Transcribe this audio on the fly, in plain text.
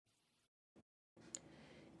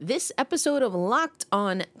This episode of Locked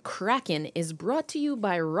on Kraken is brought to you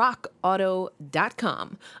by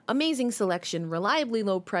RockAuto.com. Amazing selection, reliably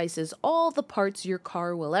low prices, all the parts your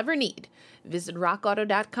car will ever need. Visit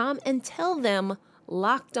RockAuto.com and tell them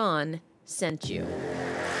Locked On sent you.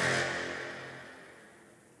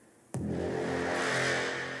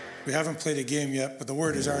 We haven't played a game yet, but the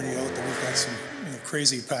word is already out that we've got some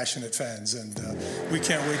crazy, passionate fans, and we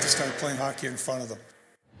can't wait to start playing hockey in front of them.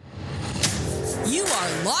 You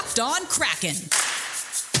are Locked on Kraken,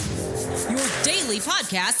 your daily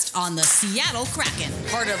podcast on the Seattle Kraken,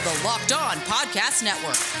 part of the Locked On Podcast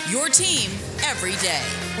Network, your team every day.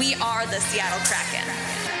 We are the Seattle Kraken.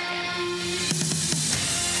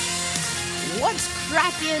 What's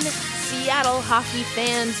crackin', Seattle hockey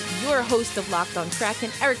fans? Your host of Locked on Kraken,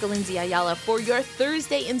 Erica Lindsay Ayala, for your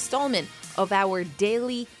Thursday installment of our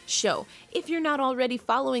daily show. If you're not already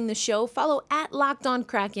following the show, follow at Locked on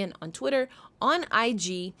Kraken on Twitter, on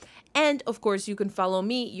IG, and of course you can follow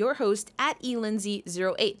me, your host, at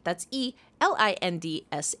elindsay08. That's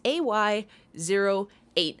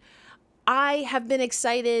ELINDSAY08. I have been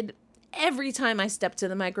excited every time I step to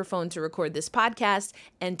the microphone to record this podcast,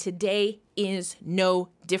 and today is no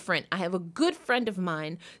different. I have a good friend of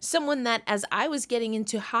mine, someone that, as I was getting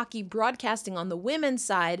into hockey broadcasting on the women's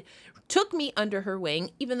side, took me under her wing,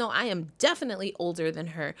 even though I am definitely older than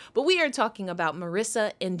her. But we are talking about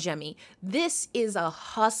Marisa Ingemi. This is a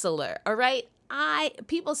hustler, all right?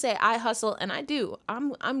 People say I hustle, and I do.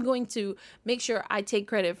 I'm going to make sure I take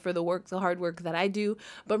credit for the hard work that I do.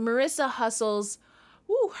 But Marisa hustles.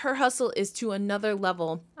 Her hustle is to another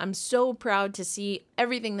level. I'm so proud to see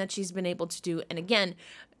everything that she's been able to do. And again,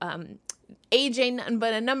 age ain't nothing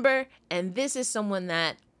but a number. And this is someone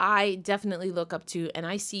that I definitely look up to and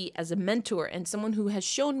I see as a mentor and someone who has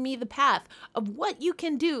shown me the path of what you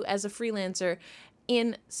can do as a freelancer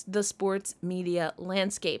in the sports media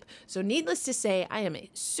landscape. So needless to say, I am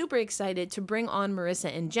super excited to bring on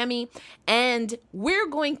Marisa Ingemi, and we're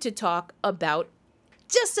going to talk about,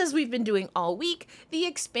 just as we've been doing all week, the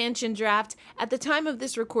expansion draft. At the time of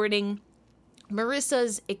this recording,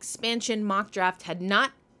 Marisa's expansion mock draft had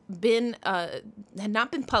not been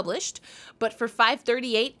published, but for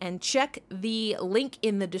 538, and check the link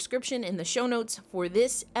in the description in the show notes for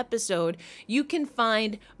this episode, you can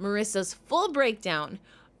find Marisa's full breakdown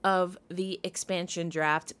of the expansion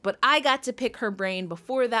draft. But I got to pick her brain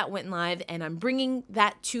before that went live, and I'm bringing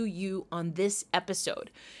that to you on this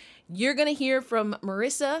episode. You're going to hear from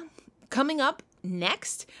Marisa coming up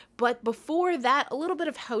next, but before that, a little bit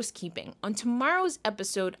of housekeeping. On tomorrow's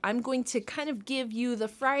episode, I'm going to kind of give you the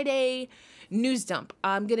Friday news dump.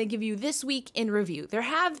 I'm going to give you this week in review. There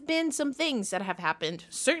have been some things that have happened,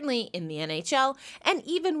 certainly in the NHL, and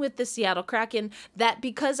even with the Seattle Kraken, that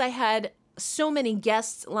because I had so many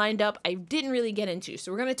guests lined up, I didn't really get into.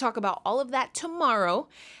 So we're going to talk about all of that tomorrow,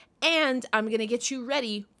 and I'm going to get you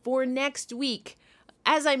ready for next week.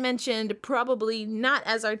 As I mentioned, probably not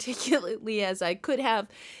as articulately as I could have,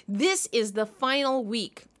 this is the final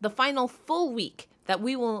week, the final full week that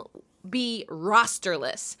we will be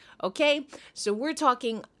rosterless, okay? So we're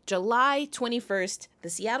talking July 21st, the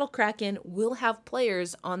Seattle Kraken will have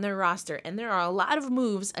players on their roster, and there are a lot of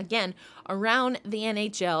moves, again, around the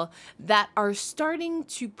NHL that are starting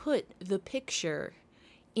to put the picture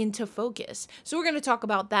into focus. So we're going to talk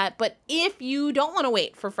about that, but if you don't want to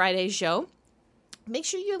wait for Friday's show, make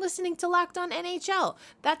sure you're listening to Locked On NHL.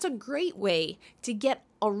 That's a great way to get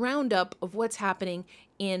a roundup of what's happening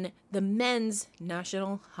in the Men's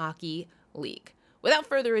National Hockey League. Without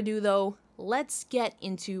further ado, though, let's get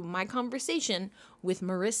into my conversation with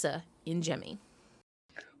Marisa Ingemi.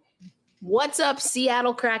 What's up,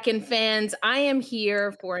 Seattle Kraken fans? I am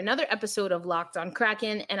here for another episode of Locked on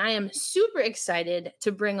Kraken, and I am super excited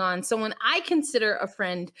to bring on someone I consider a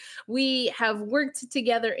friend. We have worked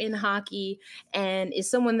together in hockey and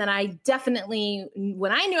is someone that I definitely,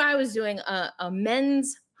 when I knew I was doing a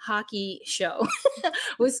men's hockey show,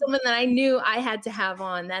 was someone that I knew I had to have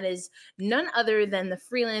on. That is none other than the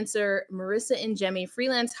freelancer Marisa Ingemi,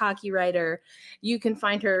 freelance hockey writer. You can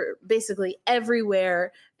find her basically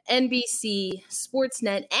everywhere. NBC,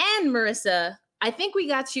 Sportsnet, and Marisa, I think we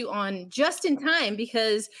got you on just in time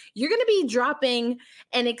because you're going to be dropping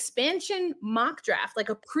an expansion mock draft, like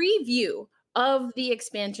a preview of the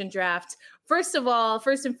expansion draft. First of all,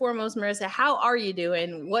 first and foremost, Marisa, how are you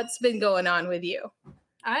doing? What's been going on with you?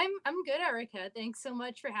 I'm good, Erica. Thanks so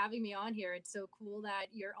much for having me on here. It's so cool that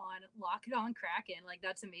you're on Locked on Kraken. Like,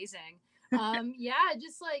 that's amazing. Yeah,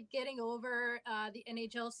 just like getting over the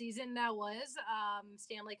NHL season that was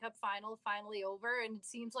Stanley Cup final finally over, and it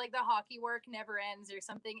seems like the hockey work never ends. There's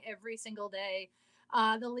something every single day.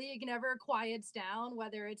 The league never quiets down,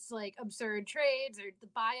 whether it's like absurd trades or the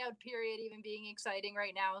buyout period even being exciting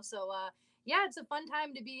right now. So yeah, it's a fun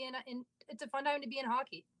time to be in it's a fun time to be in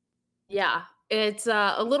hockey. Yeah, it's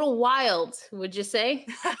a little wild, would you say?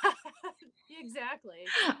 Exactly.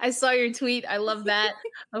 I saw your tweet. I love that.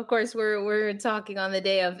 Of course, we're talking on the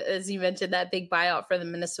day of, as you mentioned, that big buyout for the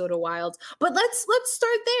Minnesota Wild. But let's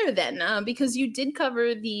start there then, because you did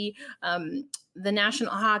cover the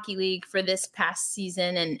National Hockey League for this past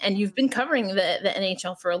season, and you've been covering the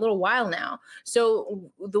NHL for a little while now.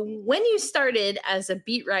 So when you started as a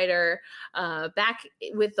beat writer back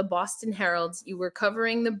with the Boston Herald, you were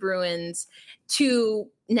covering the Bruins. To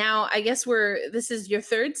now, I guess this is your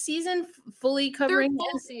third season fully covering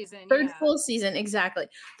third full season, exactly.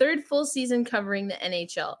 Third full season covering the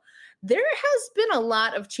NHL. There has been a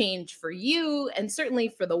lot of change for you and certainly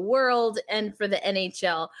for the world and for the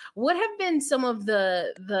NHL. What have been some of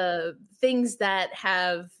the things that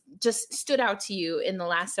have just stood out to you in the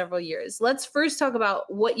last several years? Let's first talk about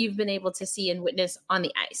what you've been able to see and witness on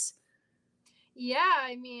the ice. Yeah,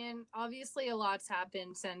 I mean, obviously a lot's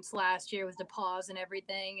happened since last year with the pause and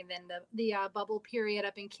everything, and then the bubble period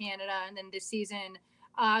up in Canada, and then this season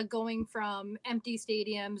going from empty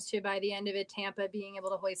stadiums to, by the end of it, Tampa being able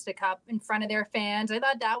to hoist a cup in front of their fans. I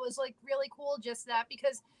thought that was like really cool, just that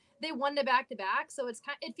because they won the back-to-back, so it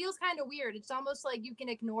feels kind of weird. It's almost like you can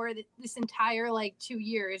ignore this entire like 2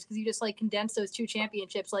 years because you just like condense those two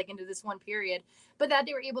championships like into this one period. But that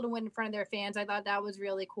they were able to win in front of their fans, I thought that was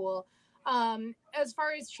really cool. As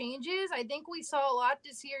far as changes, I think we saw a lot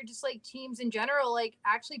this year, just like teams in general, like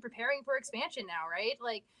actually preparing for expansion now, right?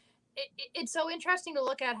 Like it's so interesting to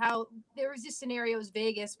look at how there was this scenario as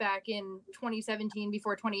Vegas back in 2017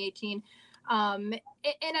 before 2018. And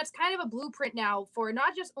that's kind of a blueprint now for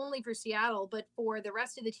not just only for Seattle, but for the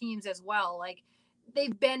rest of the teams as well. Like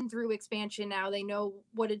they've been through expansion now. They know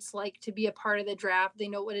what it's like to be a part of the draft. They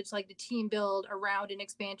know what it's like to team build around an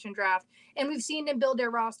expansion draft. And we've seen them build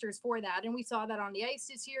their rosters for that. And we saw that on the ice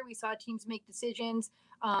this year. We saw teams make decisions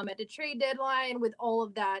at the trade deadline with all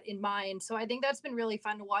of that in mind. So I think that's been really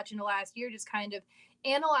fun to watch in the last year, just kind of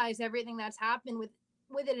analyze everything that's happened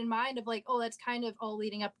with it in mind of like, oh, that's kind of all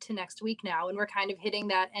leading up to next week now. And we're kind of hitting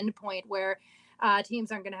that end point where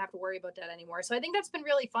teams aren't going to have to worry about that anymore. So I think that's been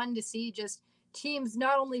really fun to see, just teams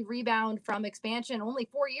not only rebound from expansion only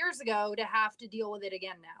 4 years ago to have to deal with it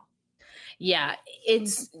again now. Yeah,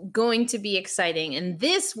 it's going to be exciting. And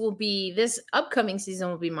this upcoming season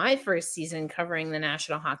will be my first season covering the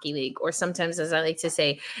National Hockey League, or sometimes, as I like to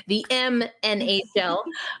say, the MNHL.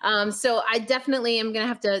 So I definitely am going to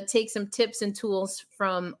have to take some tips and tools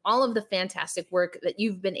from all of the fantastic work that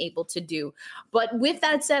you've been able to do. But with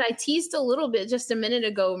that said, I teased a little bit just a minute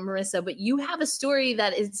ago, Marissa, but you have a story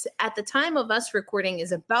that is, at the time of us recording,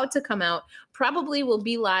 is about to come out, probably will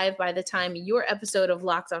be live by the time your episode of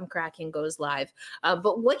Locked on Kraken goes live.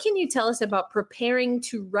 But what can you tell us about preparing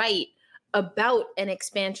to write about an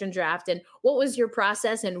expansion draft, and what was your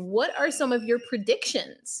process, and what are some of your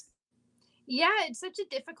predictions? Yeah, it's such a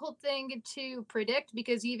difficult thing to predict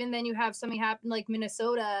because even then you have something happen like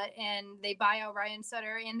Minnesota and they buy out Ryan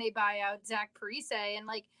Sutter and they buy out Zach Parise. And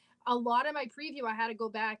like a lot of my preview, I had to go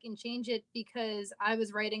back and change it because I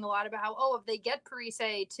was writing a lot about how, oh, if they get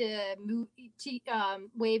Parise to move,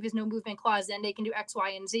 waive his no movement clause, then they can do X, Y,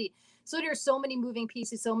 and Z. So there's so many moving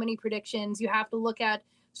pieces, so many predictions. You have to look at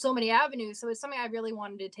so many avenues. So it's something I really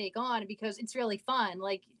wanted to take on because it's really fun.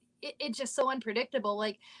 Like it's just so unpredictable.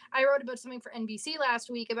 Like I wrote about something for NBC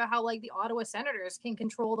last week about how like the Ottawa Senators can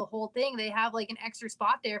control the whole thing. They have like an extra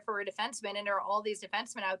spot there for a defenseman, and there are all these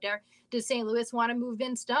defensemen out there. Does St. Louis want to move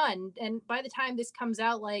Vince Dunn? And by the time this comes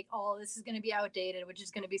out, like, oh, this is going to be outdated, which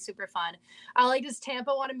is going to be super fun. Like, does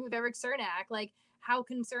Tampa want to move Erik Cernak? Like, how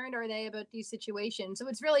concerned are they about these situations? So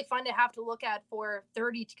it's really fun to have to look at for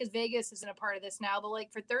 30, because Vegas isn't a part of this now, but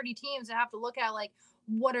like for 30 teams to have to look at like,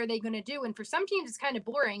 what are they going to do? And for some teams, it's kind of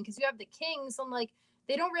boring because you have the Kings and like,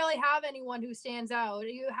 they don't really have anyone who stands out.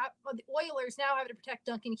 You have the Oilers now have to protect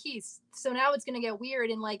Duncan Keith. So now it's going to get weird.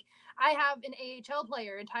 And like, I have an AHL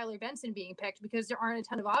player and Tyler Benson being picked because there aren't a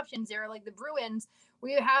ton of options there. Like the Bruins,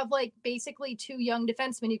 where you have like basically two young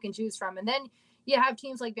defensemen you can choose from. And then you have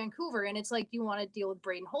teams like Vancouver, and it's like, do you want to deal with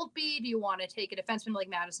Braden Holtby? Do you want to take a defenseman like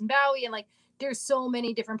Madison Bowie? And like, there's so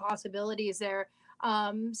many different possibilities there.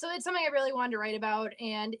 So it's something I really wanted to write about,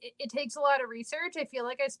 and it takes a lot of research. I feel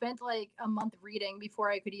like I spent like a month reading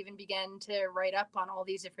before I could even begin to write up on all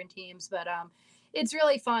these different teams, but it's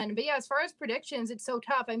really fun. But yeah, as far as predictions, it's so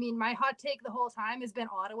tough. I mean, my hot take the whole time has been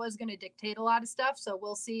Ottawa is going to dictate a lot of stuff. So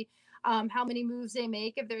we'll see how many moves they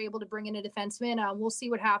make if they're able to bring in a defenseman. We'll see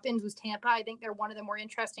what happens with Tampa. I think they're one of the more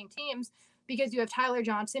interesting teams because you have Tyler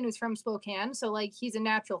Johnson, who's from Spokane. So like he's a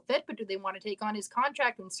natural fit, but do they want to take on his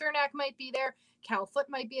contract when Cernak might be there? Cal Foote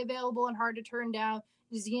might be available and hard to turn down.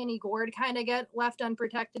 Does Yanni Gourde kind of get left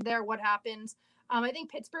unprotected there? What happens? I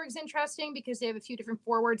think Pittsburgh's interesting because they have a few different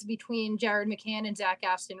forwards between Jared McCann and Zach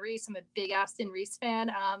Aston Reese. I'm a big Aston Reese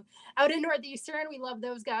fan. Out in Northeastern, we love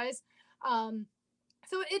those guys.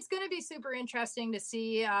 So it's going to be super interesting to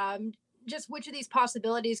see just which of these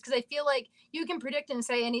possibilities, because I feel like you can predict and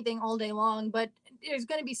say anything all day long, but there's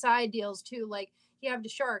going to be side deals too. Like you have the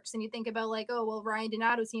Sharks and you think about like, oh, well, Ryan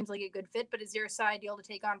Donato seems like a good fit, but is there a side deal to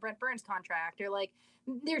take on Brent Burns' contract? Or like,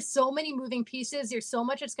 there's so many moving pieces. There's so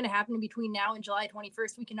much that's going to happen in between now and July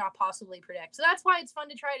 21st we cannot possibly predict. So that's why it's fun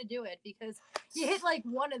to try to do it, because you hit like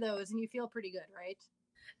one of those and you feel pretty good, right?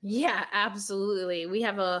 Yeah, absolutely. We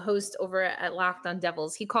have a host over at Locked on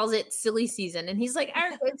Devils. He calls it silly season. And he's like,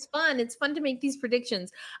 Eric, it's fun. It's fun to make these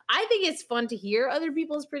predictions. I think it's fun to hear other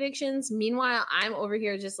people's predictions. Meanwhile, I'm over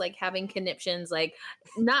here just like having conniptions, like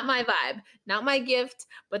not my vibe, not my gift.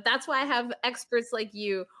 But that's why I have experts like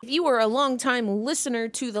you. If you are a longtime listener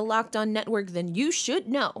to the Locked On Network, then you should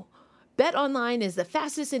know BetOnline is the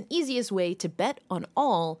fastest and easiest way to bet on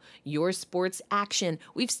all your sports action.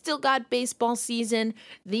 We've still got baseball season.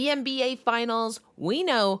 The NBA finals, we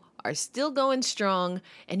know, are still going strong.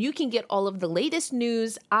 And you can get all of the latest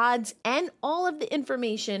news, odds, and all of the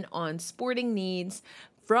information on sporting needs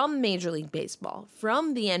from Major League Baseball,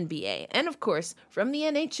 from the NBA, and of course, from the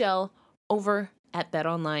NHL over at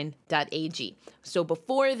betonline.ag. So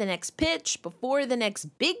before the next pitch, before the next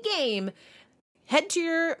big game, head to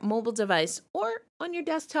your mobile device or on your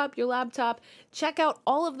desktop, your laptop, check out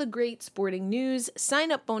all of the great sporting news,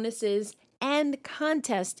 sign-up bonuses, and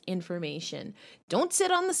contest information. Don't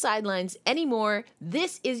sit on the sidelines anymore.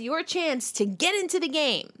 This is your chance to get into the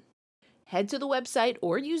game. Head to the website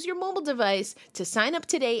or use your mobile device to sign up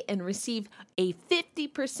today and receive a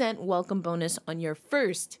 50% welcome bonus on your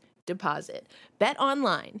first deposit. Bet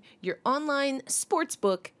Online, your online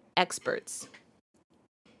sportsbook experts.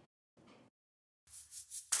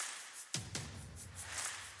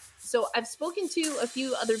 So I've spoken to a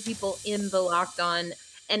few other people in the Locked On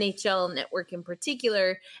NHL network in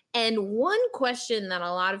particular. And one question that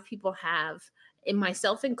a lot of people have, and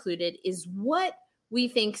myself included, is what we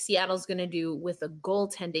think Seattle's going to do with a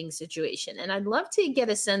goaltending situation. And I'd love to get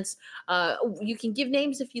a sense, you can give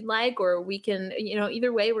names if you'd like, or we can,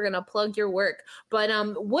 either way, we're going to plug your work. But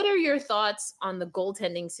what are your thoughts on the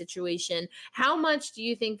goaltending situation? How much do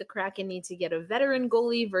you think the Kraken need to get a veteran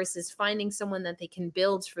goalie versus finding someone that they can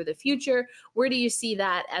build for the future? Where do you see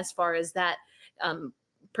that as far as that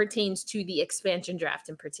pertains to the expansion draft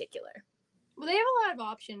in particular? Well, they have a lot of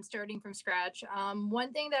options starting from scratch.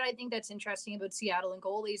 One thing that I think that's interesting about Seattle and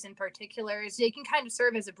goalies in particular is they can kind of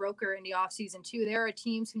serve as a broker in the offseason too. There are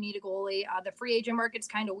teams who need a goalie. The free agent market's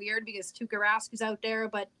kind of weird because Tuukka Rask is out there,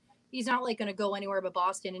 but he's not like going to go anywhere but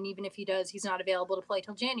Boston. And even if he does, he's not available to play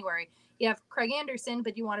till January. You have Craig Anderson,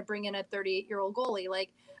 but you want to bring in a 38-year-old goalie.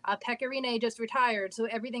 Like Pekka Rinne just retired, so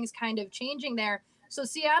everything's kind of changing there. So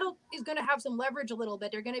Seattle is going to have some leverage a little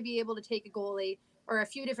bit. They're going to be able to take a goalie or a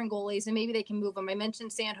few different goalies, and maybe they can move them. I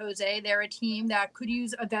mentioned San Jose. They're a team that could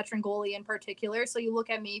use a veteran goalie in particular. So you look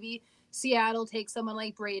at maybe Seattle takes someone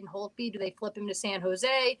like Braden Holtby. Do they flip him to San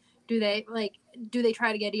Jose? Do they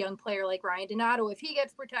try to get a young player like Ryan Donato if he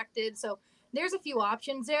gets protected? So there's a few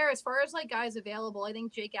options there. As far as like guys available, I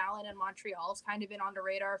think Jake Allen in Montreal's kind of been on the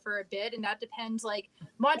radar for a bit, and that depends. Like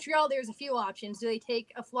Montreal, there's a few options. Do they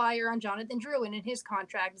take a flyer on Jonathan Drouin in his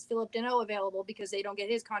contract? Is Philip Deneau available because they don't get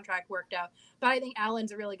his contract worked out? But I think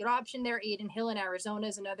Allen's a really good option there. Aiden Hill in Arizona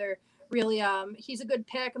is another really he's a good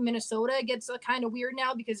pick. Minnesota gets kind of weird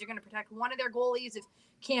now because you're going to protect one of their goalies. If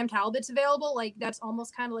Cam Talbot's available, like that's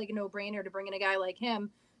almost kind of like a no-brainer to bring in a guy like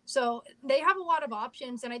him. So they have a lot of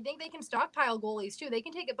options, and I think they can stockpile goalies too. They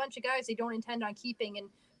can take a bunch of guys they don't intend on keeping and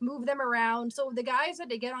move them around. So the guys that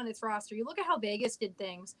they get on this roster, you look at how Vegas did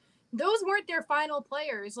things. Those weren't their final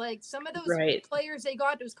players. Like some of those players they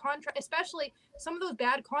got, those contract, especially some of those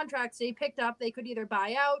bad contracts they picked up, they could either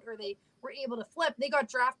buy out or they were able to flip. They got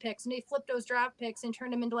draft picks and they flipped those draft picks and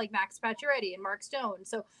turned them into like Max Pacioretty and Mark Stone.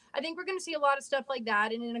 So I think we're going to see a lot of stuff like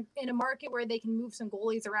that. And in a market where they can move some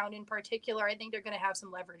goalies around in particular, I think they're going to have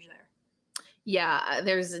some leverage there. Yeah,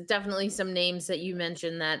 there's definitely some names that you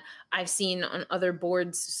mentioned that I've seen on other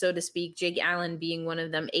boards, so to speak, Jake Allen being one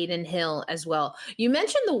of them, Aiden Hill as well. You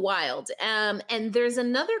mentioned the Wild, and there's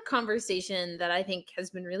another conversation that I think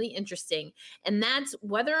has been really interesting, and that's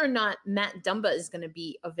whether or not Matt Dumba is going to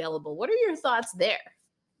be available. What are your thoughts there?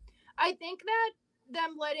 I think that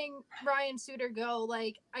them letting Ryan Suter go,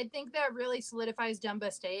 like, I think that really solidifies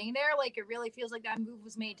Dumba staying there. Like, it really feels like that move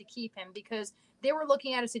was made to keep him because they were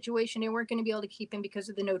looking at a situation they weren't going to be able to keep him because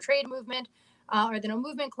of the no trade movement or the no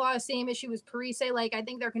movement clause. Same issue with Parise. Like, I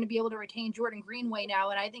think they're going to be able to retain Jordan Greenway now,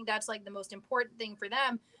 and I think that's like the most important thing for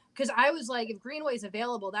them because I was like, if Greenway's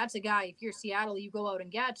available, that's a guy. If you're Seattle, you go out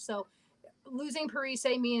and get. So losing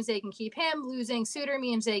Parise means they can keep him. Losing Suter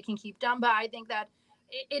means they can keep Dumba. I think that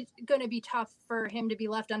it's going to be tough for him to be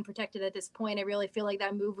left unprotected at this point. I really feel like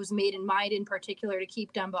that move was made in mind in particular to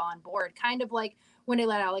keep Dumba on board. Kind of like when they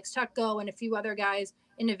let Alex Tuck go and a few other guys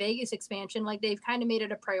in the Vegas expansion, like they've kind of made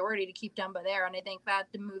it a priority to keep Dumba there. And I think that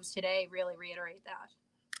the moves today really reiterate that.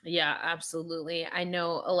 Yeah, absolutely. I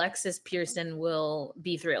know Alexis Pearson will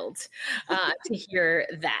be thrilled to hear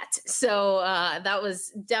that. So that was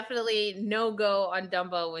definitely no go on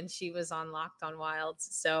Dumba when she was on Locked on Wilds.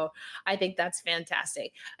 So I think that's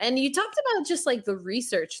fantastic. And you talked about just like the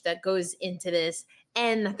research that goes into this,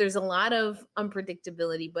 and there's a lot of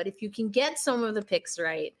unpredictability. But if you can get some of the picks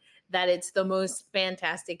right, that it's the most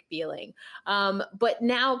fantastic feeling. But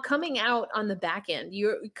now coming out on the back end,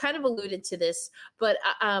 you kind of alluded to this, but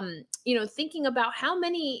thinking about how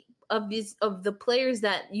many of the players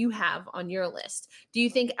that you have on your list, do you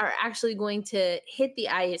think are actually going to hit the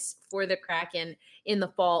ice for the Kraken in the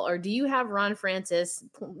fall? Or do you have Ron Francis,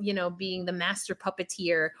 being the master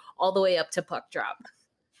puppeteer all the way up to puck drop?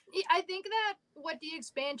 I think that what the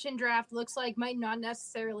expansion draft looks like might not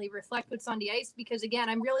necessarily reflect what's on the ice because, again,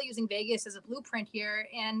 I'm really using Vegas as a blueprint here,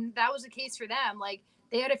 and that was the case for them. Like,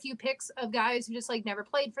 they had a few picks of guys who just, like, never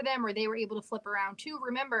played for them or they were able to flip around too.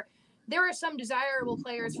 Remember, there are some desirable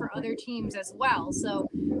players for other teams as well. So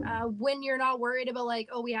when you're not worried about, like,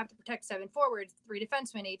 oh, we have to protect 7 forwards, 3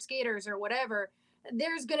 defensemen, 8 skaters or whatever,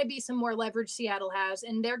 there's going to be some more leverage Seattle has,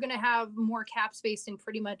 and they're going to have more cap space than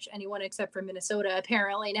pretty much anyone except for Minnesota,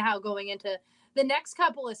 apparently, now going into the next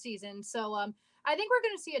couple of seasons. So I think we're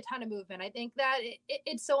going to see a ton of movement. I think that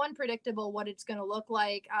it's so unpredictable what it's going to look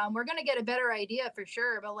like. We're going to get a better idea for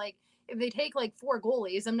sure, but like if they take like 4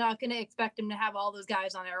 goalies, I'm not going to expect them to have all those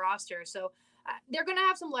guys on their roster. So they're going to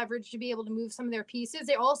have some leverage to be able to move some of their pieces.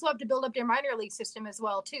 They also have to build up their minor league system as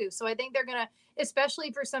well, too. So I think they're going to,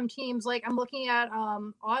 especially for some teams, like I'm looking at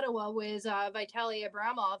Ottawa with Vitaly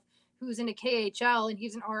Abramov, who's in a KHL and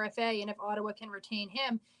he's an RFA. And if Ottawa can retain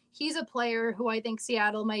him, he's a player who I think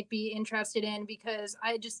Seattle might be interested in because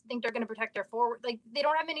I just think they're going to protect their forward. Like they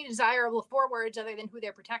don't have any desirable forwards other than who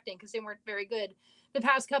they're protecting because they weren't very good the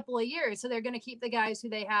past couple of years. So they're going to keep the guys who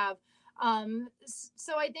they have.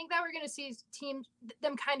 So I think that we're going to see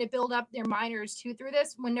them kind of build up their minors too through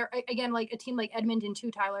this when they're again, like a team like Edmonton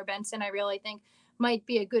too, Tyler Benson, I really think might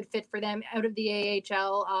be a good fit for them out of the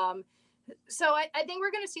AHL. So I think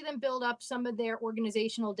we're going to see them build up some of their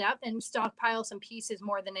organizational depth and stockpile some pieces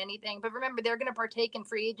more than anything. But remember, they're going to partake in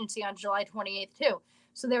free agency on July 28th too.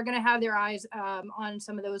 So they're going to have their eyes on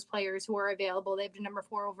some of those players who are available. They have the number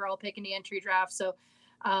 4 overall pick in the entry draft. So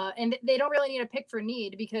and they don't really need a pick for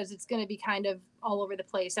need because it's going to be kind of all over the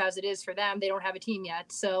place as it is for them. They don't have a team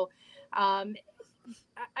yet. So I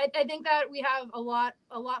think that we have a lot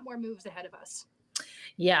more moves ahead of us.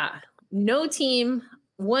 Yeah. No team,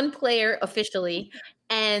 1 player officially,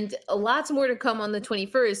 and lots more to come on the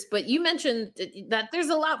 21st. But you mentioned that there's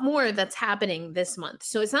a lot more that's happening this month.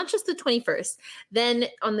 So it's not just the 21st. Then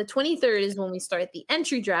on the 23rd is when we start the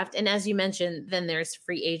entry draft. And as you mentioned, then there's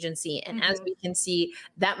free agency. And as we can see,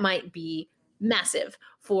 that might be massive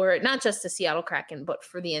for not just the Seattle Kraken, but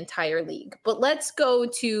for the entire league. But let's go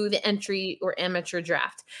to the entry or amateur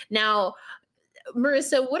draft. Now,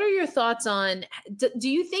 Marissa, what are your thoughts on, do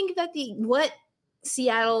you think that what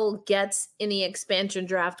Seattle gets in the expansion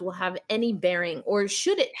draft will have any bearing, or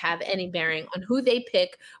should it have any bearing on who they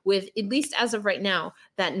pick with, at least as of right now,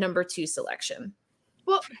 that number 2 selection?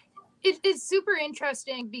 Well, it's super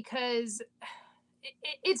interesting because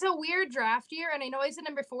it's a weird draft year. And I know I said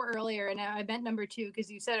number 4 earlier and I meant number 2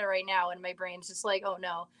 because you said it right now and my brain's just like, oh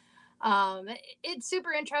no. It's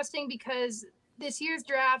super interesting because this year's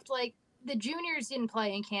draft, like, the juniors didn't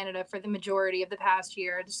play in Canada for the majority of the past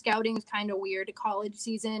year. The scouting is kind of weird. The college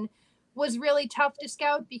season was really tough to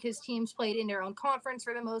scout because teams played in their own conference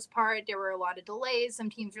for the most part. There were a lot of delays.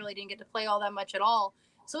 Some teams really didn't get to play all that much at all.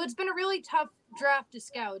 So it's been a really tough draft to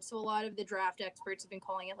scout. So a lot of the draft experts have been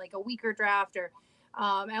calling it like a weaker draft or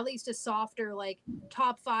at least a softer, like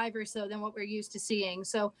top 5 or so than what we're used to seeing.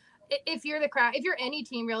 So if you're if you're any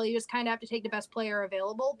team, really, you just kind of have to take the best player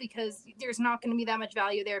available because there's not going to be that much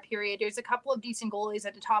value there, period. There's a couple of decent goalies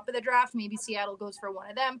at the top of the draft. Maybe Seattle goes for one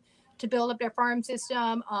of them. to build up their farm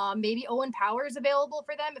system. Maybe Owen Power is available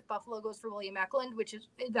for them if Buffalo goes for William Eklund,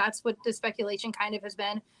 that's what the speculation kind of has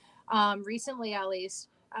been recently, at least,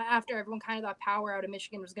 after everyone kind of thought Power out of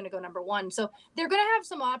Michigan was going to go number one. So they're going to have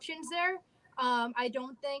some options there. I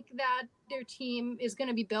don't think that their team is going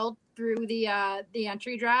to be built through the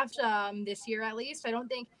entry draft this year, at least. I don't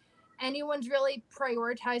think anyone's really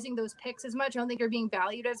prioritizing those picks as much. I don't think they're being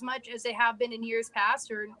valued as much as they have been in years past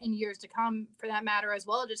or in years to come, for that matter, as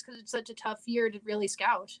well, just because it's such a tough year to really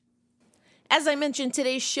scout. As I mentioned,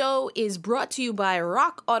 today's show is brought to you by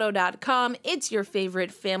RockAuto.com. It's your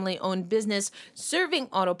favorite family-owned business serving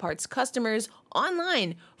auto parts customers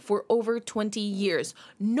online for over 20 years.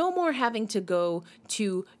 No more having to go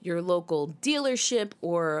to your local dealership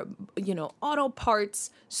or, auto parts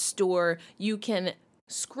store. You can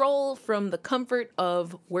scroll from the comfort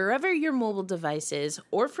of wherever your mobile device is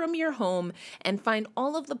or from your home and find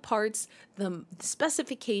all of the parts, the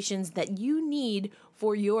specifications that you need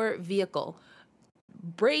for your vehicle.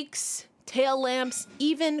 Brakes, tail lamps,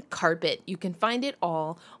 even carpet. You can find it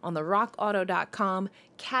all on the rockauto.com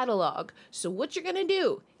catalog. So what you're going to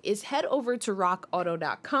do is head over to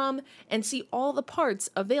rockauto.com and see all the parts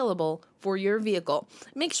available for your vehicle.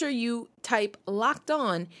 Make sure you type Locked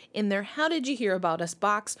On in their How Did You Hear About Us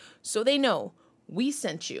box so they know we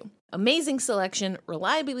sent you. Amazing selection,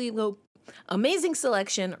 reliably low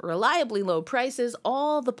prices,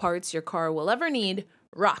 all the parts your car will ever need.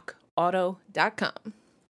 rockauto.com.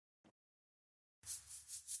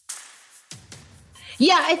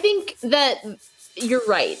 Yeah, I think that you're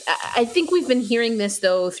right. I think we've been hearing this,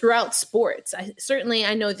 though, throughout sports. I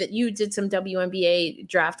know that you did some WNBA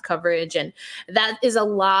draft coverage, and that is a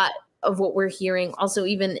lot of what we're hearing. Also,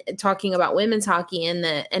 even talking about women's hockey in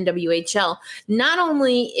the NWHL, not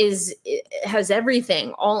only has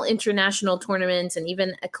everything, all international tournaments and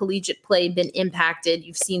even a collegiate play been impacted.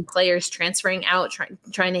 You've seen players transferring out,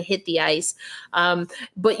 trying to hit the ice.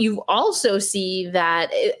 But you also see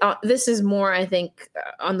that this is more, I think,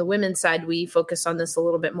 on the women's side, we focus on this a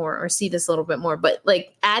little bit more or see this a little bit more. But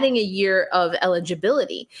like adding a year of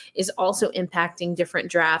eligibility is also impacting different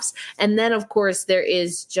drafts. And then, of course, there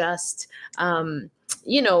is just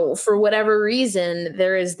for whatever reason,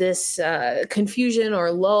 there is this confusion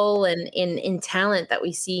or lull in talent that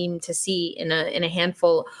we seem to see in a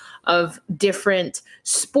handful of different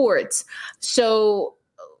sports. So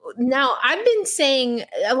now I've been saying,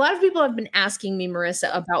 a lot of people have been asking me, Marissa,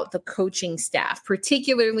 about the coaching staff,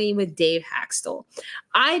 particularly with Dave Hakstol.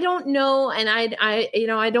 I don't know. And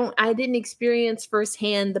I didn't experience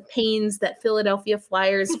firsthand the pains that Philadelphia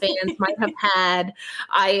Flyers fans might have had.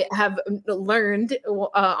 I have learned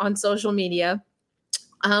on social media.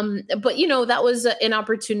 But that was an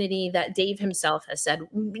opportunity that Dave himself has said,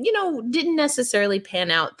 didn't necessarily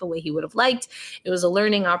pan out the way he would have liked. It was a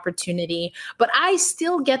learning opportunity, but I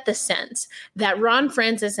still get the sense that Ron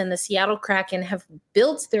Francis and the Seattle Kraken have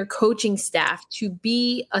built their coaching staff to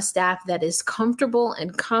be a staff that is comfortable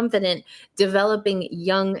and confident developing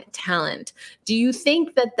young talent. Do you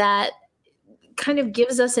think that kind of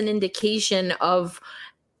gives us an indication of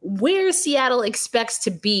where Seattle expects to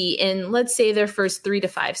be in, let's say, their first 3 to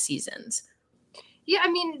 5 seasons? Yeah, I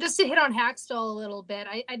mean, just to hit on Hakstol a little bit,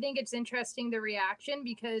 I think it's interesting, the reaction,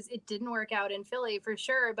 because it didn't work out in Philly for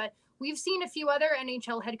sure. But we've seen a few other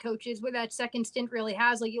NHL head coaches where that second stint really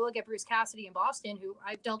has. Like, you look at Bruce Cassidy in Boston, who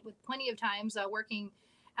I've dealt with plenty of times working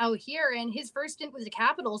out here. And his first stint with the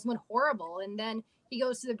Capitals went horrible. And then he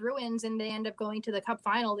goes to the Bruins and they end up going to the Cup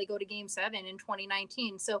final. They go to Game 7 in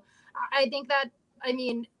 2019. So I think that,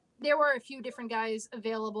 there were a few different guys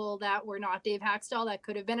available that were not Dave Hakstol that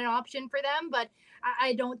could have been an option for them, but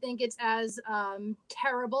I don't think it's as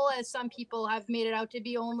terrible as some people have made it out to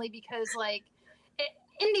be, only because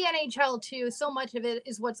in the NHL too, so much of it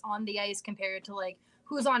is what's on the ice compared to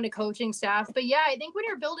who's on the coaching staff. But yeah, I think when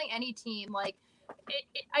you're building any team,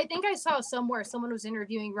 I think I saw somewhere someone was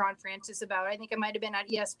interviewing Ron Francis about, I think it might've been at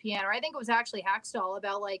ESPN, or I think it was actually Hakstol,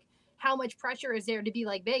 about how much pressure is there to be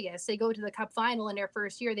like Vegas. They go to the Cup final in their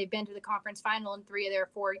first year. They've been to the conference final in 3 of their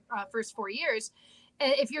first 4 years.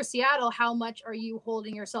 And if you're Seattle, how much are you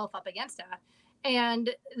holding yourself up against that? And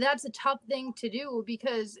that's a tough thing to do,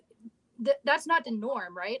 because that's not the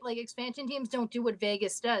norm, right? Expansion teams don't do what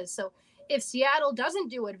Vegas does. So if Seattle doesn't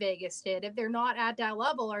do what Vegas did, if they're not at that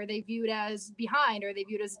level, are they viewed as behind? Are they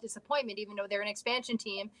viewed as a disappointment, even though they're an expansion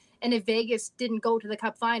team? And if Vegas didn't go to the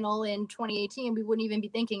Cup final in 2018, we wouldn't even be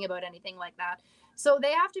thinking about anything like that. So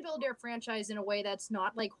they have to build their franchise in a way that's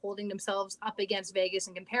not holding themselves up against Vegas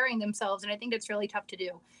and comparing themselves. And I think that's really tough to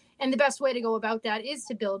do. And the best way to go about that is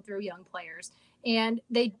to build through young players. And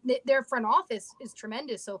their front office is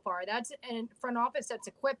tremendous so far. That's a front office that's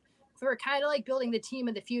equipped for kind of like building the team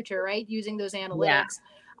of the future, right? Using those analytics.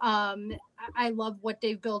 Yeah. I love what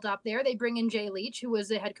they've built up there. They bring in Jay Leach, who was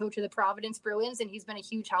the head coach of the Providence Bruins, and he's been a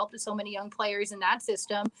huge help to so many young players in that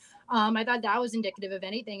system. I thought that was indicative of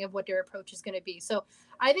anything of what their approach is going to be. So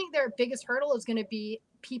I think their biggest hurdle is going to be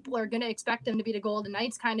people are going to expect them to be the Golden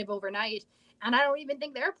Knights kind of overnight. And I don't even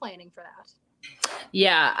think they're planning for that.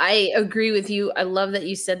 Yeah, I agree with you. I love that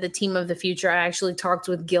you said the team of the future. I actually talked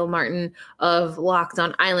with Gil Martin of Locked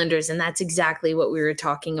On Islanders, and that's exactly what we were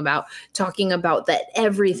talking about that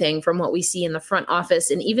everything from what we see in the front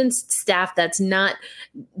office and even staff that's not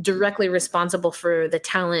directly responsible for the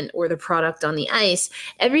talent or the product on the ice,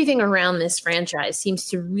 everything around this franchise seems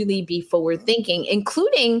to really be forward thinking,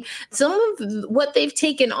 including some of what they've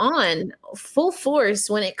taken on full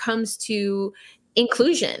force when it comes to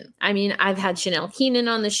inclusion. I mean, I've had Chanel Keenan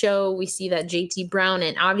on the show. We see that JT Brown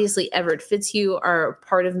and obviously Everett Fitzhugh are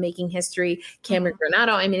part of making history. Cameron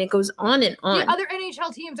Granato. I mean, it goes on and on. Yeah, other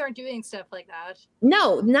NHL teams aren't doing stuff like that.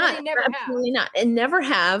 No, not they never absolutely have. not, and never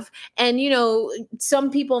have. And you know,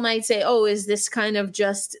 some people might say, "Oh, is this kind of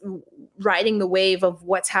just riding the wave of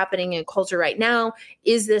what's happening in culture right now?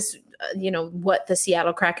 Is this?" What the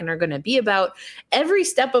Seattle Kraken are going to be about. Every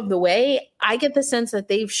step of the way, I get the sense that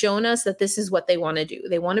they've shown us that this is what they want to do.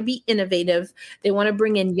 They want to be innovative. They want to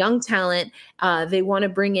bring in young talent. They want to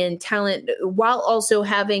bring in talent while also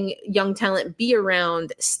having young talent be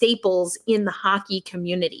around staples in the hockey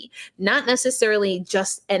community, not necessarily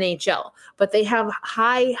just NHL, but they have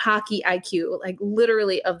high hockey IQ, like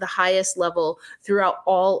literally of the highest level throughout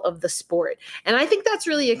all of the sport. And I think that's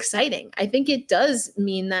really exciting. I think it does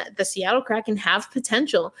mean that the Seattle Kraken have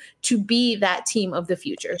potential to be that team of the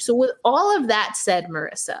future. So with all of that said,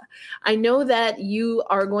 Marissa, I know that you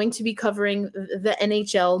are going to be covering the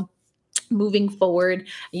NHL moving forward.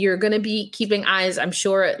 You're going to be keeping eyes, I'm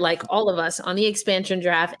sure, like all of us, on the expansion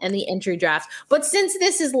draft and the entry draft. But since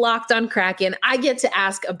this is Locked on Kraken, I get to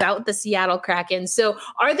ask about the Seattle Kraken. So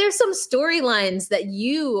are there some storylines that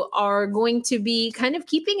you are going to be kind of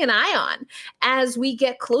keeping an eye on as we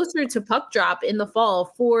get closer to puck drop in the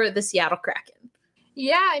fall for the Seattle Kraken?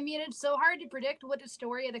 Yeah, I mean, it's so hard to predict what the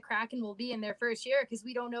story of the Kraken will be in their first year because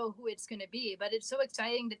we don't know who it's going to be. But it's so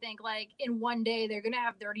exciting to think, like, in one day, they're going to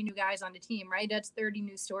have 30 new guys on the team, right? That's 30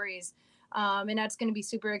 new stories. And that's going to be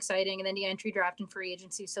super exciting. And then the entry draft and free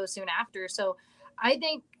agency so soon after. So I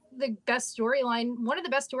think the best storyline, one of the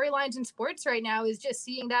best storylines in sports right now is just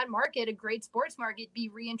seeing that market, a great sports market, be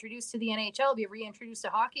reintroduced to the NHL, be reintroduced to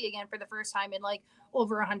hockey again for the first time in like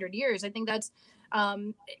over 100 years. I think that's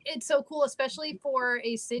it's so cool, especially for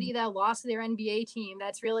a city that lost their NBA team.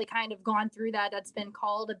 That's really kind of gone through that. That's been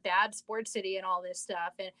called a bad sports city and all this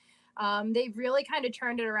stuff. And they've really kind of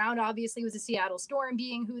turned it around, obviously, with the Seattle Storm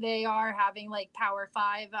being who they are, having like Power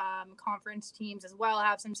 5 conference teams as well,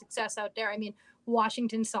 have some success out there. I mean,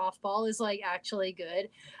 Washington softball is like actually good.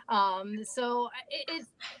 So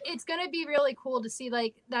it's going to be really cool to see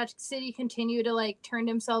like that city continue to like turn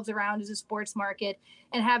themselves around as a sports market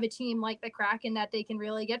and have a team like the Kraken that they can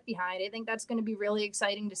really get behind. I think that's going to be really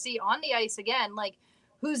exciting to see on the ice again. Like,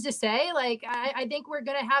 who's to say? Like, I think we're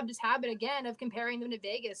going to have this habit again of comparing them to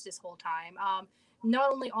Vegas this whole time.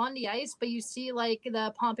 Not only on the ice, but you see like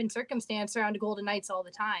the pomp and circumstance around the Golden Knights all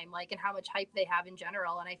the time, like, and how much hype they have in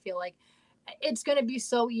general. And I feel like it's going to be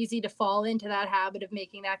so easy to fall into that habit of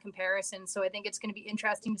making that comparison. So I think it's going to be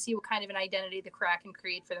interesting to see what kind of an identity the Kraken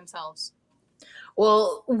create for themselves.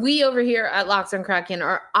 Well, we over here at Locked on Kraken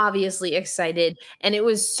are obviously excited, and it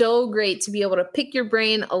was so great to be able to pick your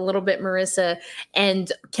brain a little bit, Marissa,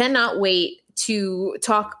 and cannot wait to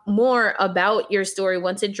talk more about your story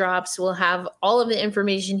once it drops. We'll have all of the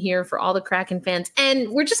information here for all the Kraken fans, and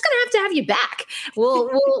we're just going to have you back.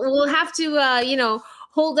 We'll have to,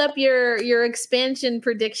 hold up your expansion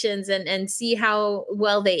predictions and see how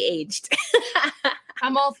well they aged.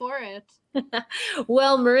 I'm all for it.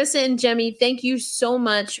 Well, Marissa and Jemmy, thank you so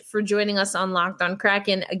much for joining us on Locked on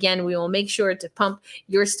Kraken. Again, we will make sure to pump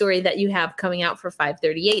your story that you have coming out for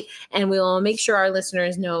 538, and we will make sure our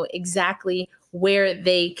listeners know exactly where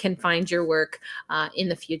they can find your work in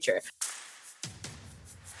the future.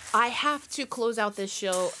 I have to close out this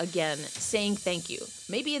show again saying thank you.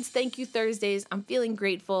 Maybe it's Thank You Thursdays. I'm feeling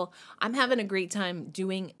grateful. I'm having a great time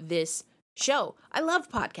doing this show. I love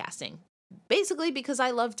podcasting. Basically because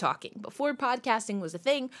I love talking. Before podcasting was a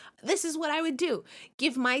thing, this is what I would do.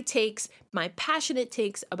 Give my takes, my passionate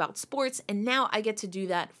takes about sports, and now I get to do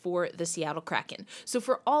that for the Seattle Kraken. So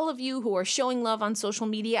for all of you who are showing love on social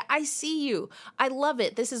media, I see you. I love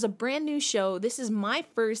it. This is a brand new show. This is my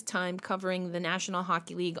first time covering the National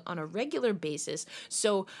Hockey League on a regular basis.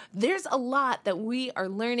 So there's a lot that we are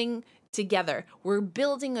learning together. We're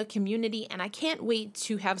building a community, and I can't wait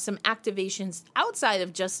to have some activations outside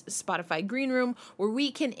of just Spotify Green Room where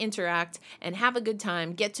we can interact and have a good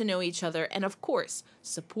time, get to know each other, and of course,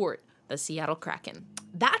 support the Seattle Kraken.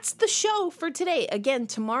 That's the show for today. Again,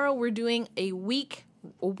 tomorrow we're doing a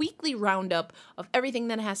weekly roundup of everything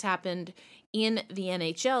that has happened in the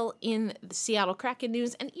NHL, in the Seattle Kraken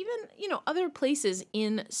news, and even, other places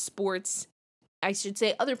in sports. I should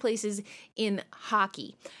say other places in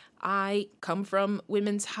hockey. I come from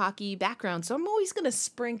women's hockey background, so I'm always going to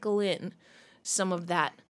sprinkle in some of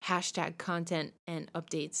that hashtag content and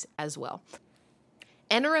updates as well.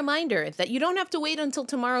 And a reminder that you don't have to wait until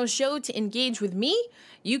tomorrow's show to engage with me.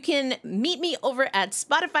 You can meet me over at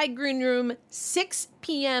Spotify Green Room, 6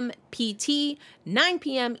 p.m. PT, 9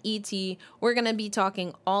 p.m. ET. We're going to be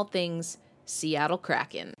talking all things Seattle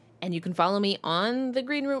Kraken. And you can follow me on the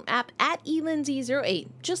Green Room app at elindsay08,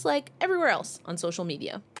 just like everywhere else on social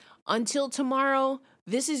media. Until tomorrow,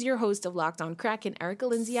 this is your host of Locked On Kraken, Erica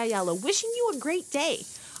Lindsay Ayala, wishing you a great day.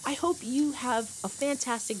 I hope you have a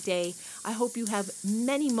fantastic day. I hope you have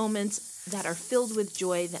many moments that are filled with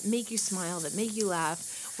joy, that make you smile, that make you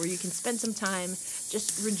laugh, where you can spend some time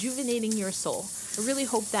just rejuvenating your soul. I really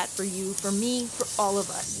hope that for you, for me, for all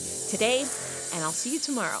of us today, and I'll see you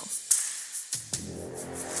tomorrow.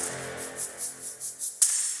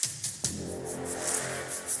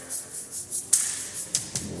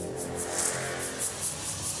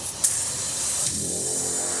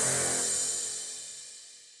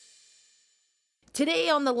 Today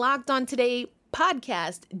on the Locked On Today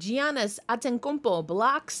podcast, Giannis Antetokounmpo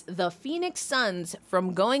blocks the Phoenix Suns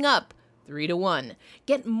from going up 3-1.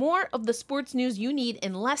 Get more of the sports news you need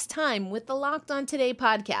in less time with the Locked On Today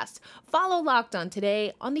podcast. Follow Locked On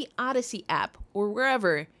Today on the Odyssey app or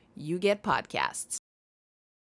wherever you get podcasts.